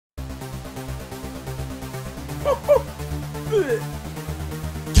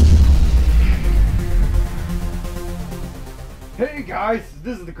Hey guys,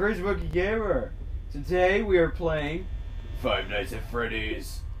 this is the Crazy Monkey Gamer. Today we are playing Five Nights at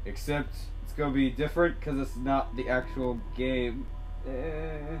Freddy's. Except it's gonna be different because it's not the actual game.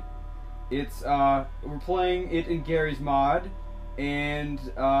 It's we're playing it in Garry's mod, and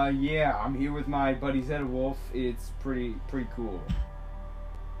yeah, I'm here with my buddy Zedwolf. It's pretty cool.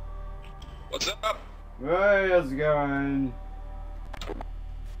 What's up? Hey, how's it going?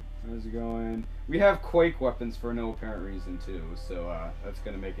 How's it going? We have Quake weapons for no apparent reason too, so that's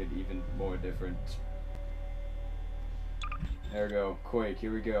gonna make it even more different. There we go, Quake.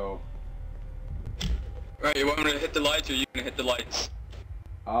 Here we go. Alright, you want me to hit the lights, or you gonna hit the lights?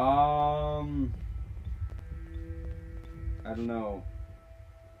 I don't know.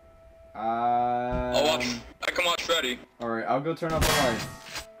 I can watch Freddy. Alright, I'll go turn off the lights.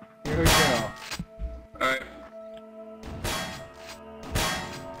 Here we go. Alright.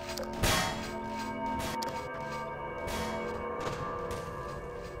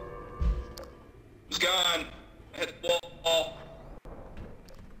 It's gone. Hit the wall.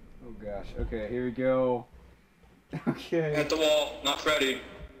 Oh gosh. Okay, here we go. Okay. Hit the wall, not Freddy.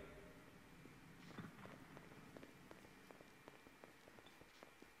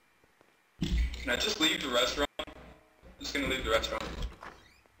 Can I just leave the restaurant? I'm just gonna leave the restaurant.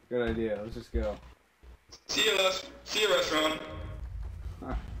 Good idea. Let's just go. See you, restaurant.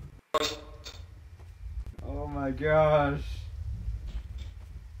 Oh my gosh.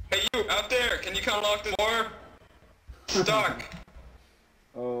 Hey, you out there! Can you unlock the door? Stuck.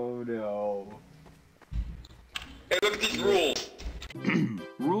 Oh no. Hey, look at these rules.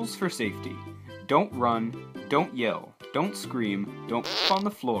 Rules for safety. Don't run, don't yell, don't scream, don't f on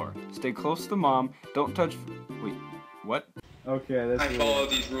the floor, stay close to mom, don't touch... Wait, what? Okay, that's I weird. follow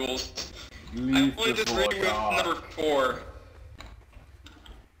these rules. Leave I only the disagree with floor. number 4.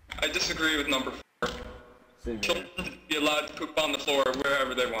 I disagree with number 4. Same here. Children should be allowed to poop on the floor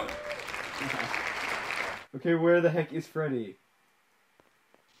wherever they want. Okay, where the heck is Freddy?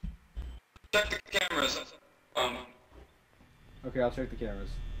 Check the cameras. Okay, I'll check the cameras.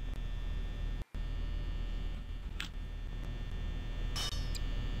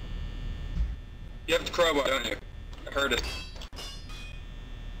 You have the crowbar, don't you? I heard it.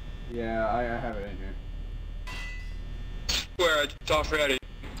 Yeah, I have it in here. Where I saw Freddy.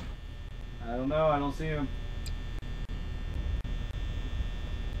 I don't know, I don't see him.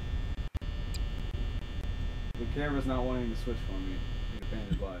 The camera's not wanting to switch for me. Need a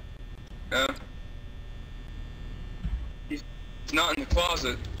painted black. Yeah. He's not in the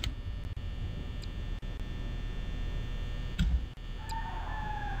closet.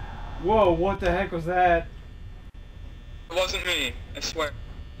 Whoa, what the heck was that? It wasn't me, I swear.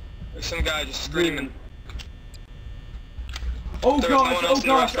 There's some guy just screaming. Oh There was no gosh, one oh else in the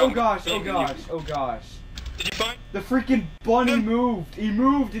gosh, oh restaurant. gosh, oh Even you. gosh, oh gosh. Did you find? The freaking bunny moved! He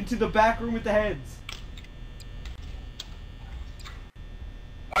moved into the back room with the heads!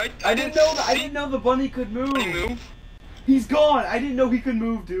 I didn't know that. I didn't know the bunny could move! He moved. He's gone! I didn't know he could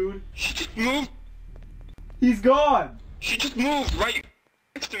move, dude! She just moved. He's gone! She just moved right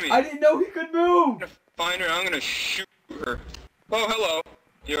next to me. I didn't know he could move! I'm gonna find her. I'm gonna shoot her. Oh, hello.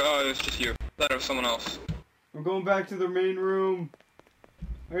 Oh, it's just you. That was someone else. I'm going back to the main room.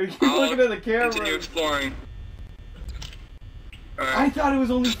 I keep I'll looking at the camera. Continue exploring. I thought it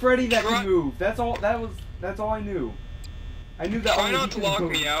was only Freddy that could move. That's all I knew. I knew that Try only he not to could lock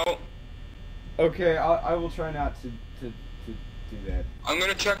move. me out. Okay, I will try not to do that. I'm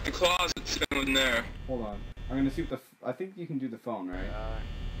gonna check the closet, see if anyone's in there. Hold on. I'm gonna see what I think you can do the phone, right?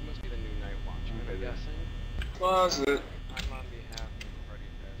 You must be the new night watchman, Okay, I'm then. guessing. Closet. I'm on behalf of Freddy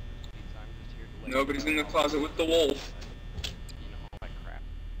Fazbear's Pizza. I'm just here to let Nobody's you in the know closet with the wolf. You know, all that crap.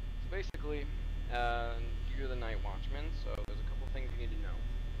 So basically, you're the night watchman, so there's a couple things you need to know.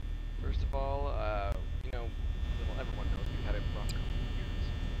 First of all, you know, well, everyone knows we've had a rough couple of years.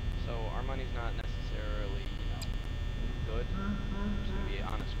 So our money's not necessarily, you know, good. I'm just gonna be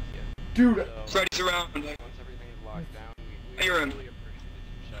honest with you. Dude! So, Freddy's around. once everything's locked down, we Hear him. really appreciate that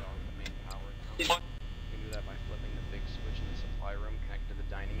you shut off the main power. He's You can do that by flipping the big switch in the supply room connected to the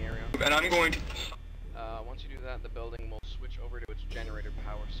dining area. And I'm going to. Once you do that, the building will switch over to its generator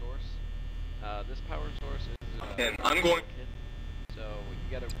power source. This power source is And I'm going. so you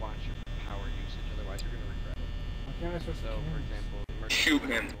gotta watch your power usage, otherwise you're gonna regret it. Why can't I switch the So, for cameras? example, Shoot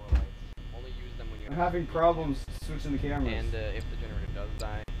him. door lights, only use them when you I'm having problems switching the cameras. And if the generator does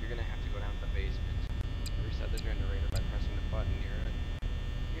die, you're gonna have to go down to the basement, reset the generator by pressing the button near it.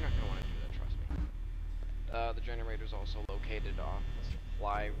 You're not gonna want to do that, trust me. The generator's also located off the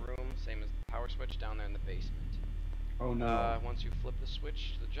supply room, same as the power switch down there in the basement. Oh no. Once you flip the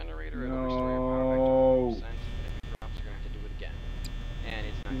switch to the generator, No. it'll restore your power back to 100%. And if it drops, you're gonna have to do it again. And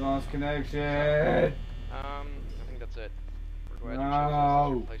it's not. We lost connection. I think that's it. We're glad No. you chose this as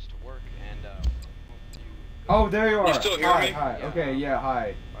your place to work, and hope you. Oh, there you are. You still hear Hi, me? hi. Yeah. Okay, yeah,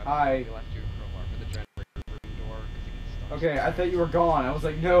 hi. But Hi. You left your crowbar for the generator room door because it gets stuck. Okay, I thought you were gone. I was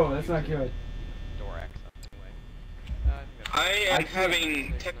like, no, that's not good. Door X up anyway. I am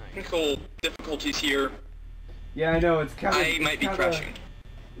having technical difficulties here. Yeah, I know. It's kind of. I might be crashing.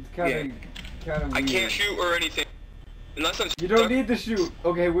 It's kind of. I can't shoot or anything. Unless I'm You stuck. don't need to shoot.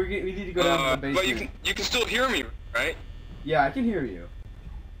 Okay, we need to go down to the basement. But you can still hear me, right? Yeah, I can hear you.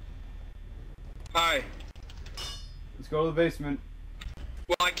 Hi. Let's go to the basement.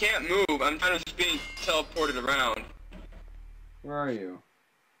 Well, I can't move. I'm kind of just being teleported around. Where are you?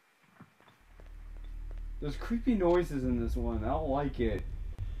 There's creepy noises in this one. I don't like it.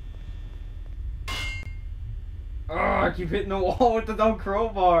 Oh, I keep hitting the wall with the dumb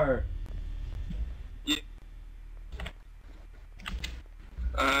crowbar. Yeah.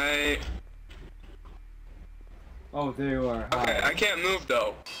 Oh, there you are. Hi. Okay, I can't move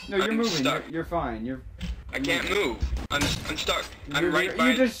though. No, you're I'm moving. Stuck. You're fine. I can't move. I'm stuck. I'm right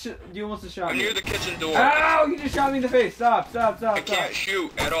by. You almost just shot I'm me. near the kitchen door. Ow! You just shot me in the face. Stop. I can't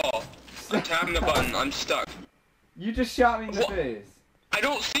shoot at all. I'm tapping the button. I'm stuck. You just shot me in the What? face. I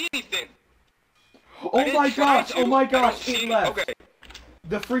don't see anything. Oh my gosh! Oh my gosh! I don't It see left. Okay.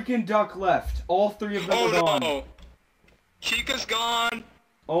 The freaking duck left. All three of them were Oh gone. no. Chica's gone.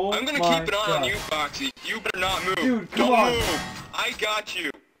 Oh I'm gonna my keep an eye on gosh. you, Foxy. You better not move. Dude, come Don't on. move. I got you.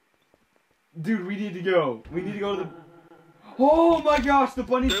 Dude, we need to go. We need to go to the... Oh my gosh, the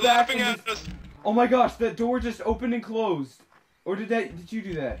bunny's They're back. laughing and at us. Oh my gosh, that door just opened and closed. Or did you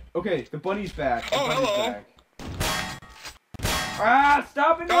do that? Okay, the bunny's back. The Oh, bunny's hello. back. Ah,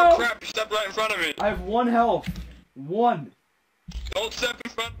 stop it, Oh no! crap, you stepped right in front of me. I have 1 health. 1. Don't step in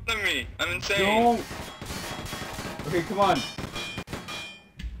front of me. I'm insane. Don't. Okay, come on.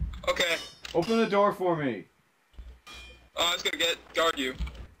 Okay. Open the door for me. Oh, I was gonna guard you.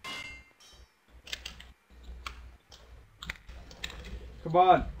 Come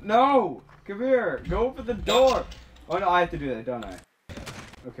on. No! Come here. Go open the door. Oh no, I have to do that, don't I?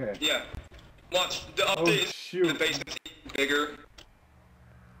 Okay. Yeah. Watch, the Oh, update is shoot. the basement's bigger.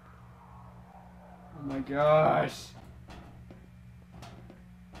 Oh my gosh.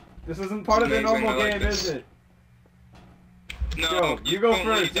 This isn't part of the Amazing, normal I like game, this. is it? No, Go, you go won't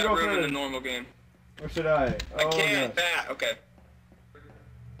first, leave you that go room in first. the normal game. Or should I? I Oh, can't. gosh. That. Okay.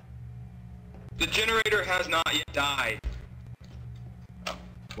 The generator has not yet died.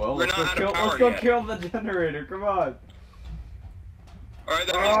 Well, We're let's not out of go power kill yet. the generator. Come on. Alright,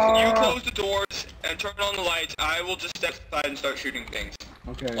 that means you Ah. close the doors and turn on the lights. I will just step aside and start shooting things.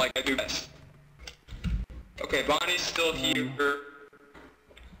 Okay. Like I do best. Okay, Bonnie's still here.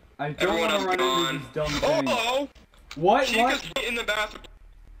 I don't Everyone want to else run into gone. these dumb Oh, things. hello! What? Chica's What? right in the bathroom.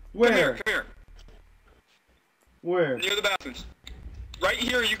 Where? Come here, come here. Where? Near the bathrooms. Right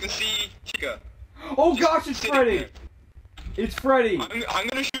here you can see Chica. Oh Just gosh, it's sitting Freddy! there. It's Freddy! I'm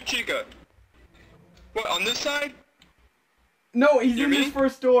gonna shoot Chica. What, on this side? No, he's You in this mean?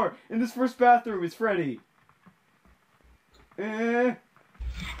 first door. In this first bathroom, it's Freddy. Eh.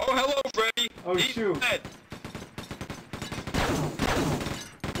 Oh, hello, Freddy. Oh, He's shoot. dead.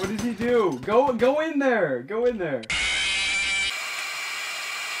 What does he do? Go in there! Go in there!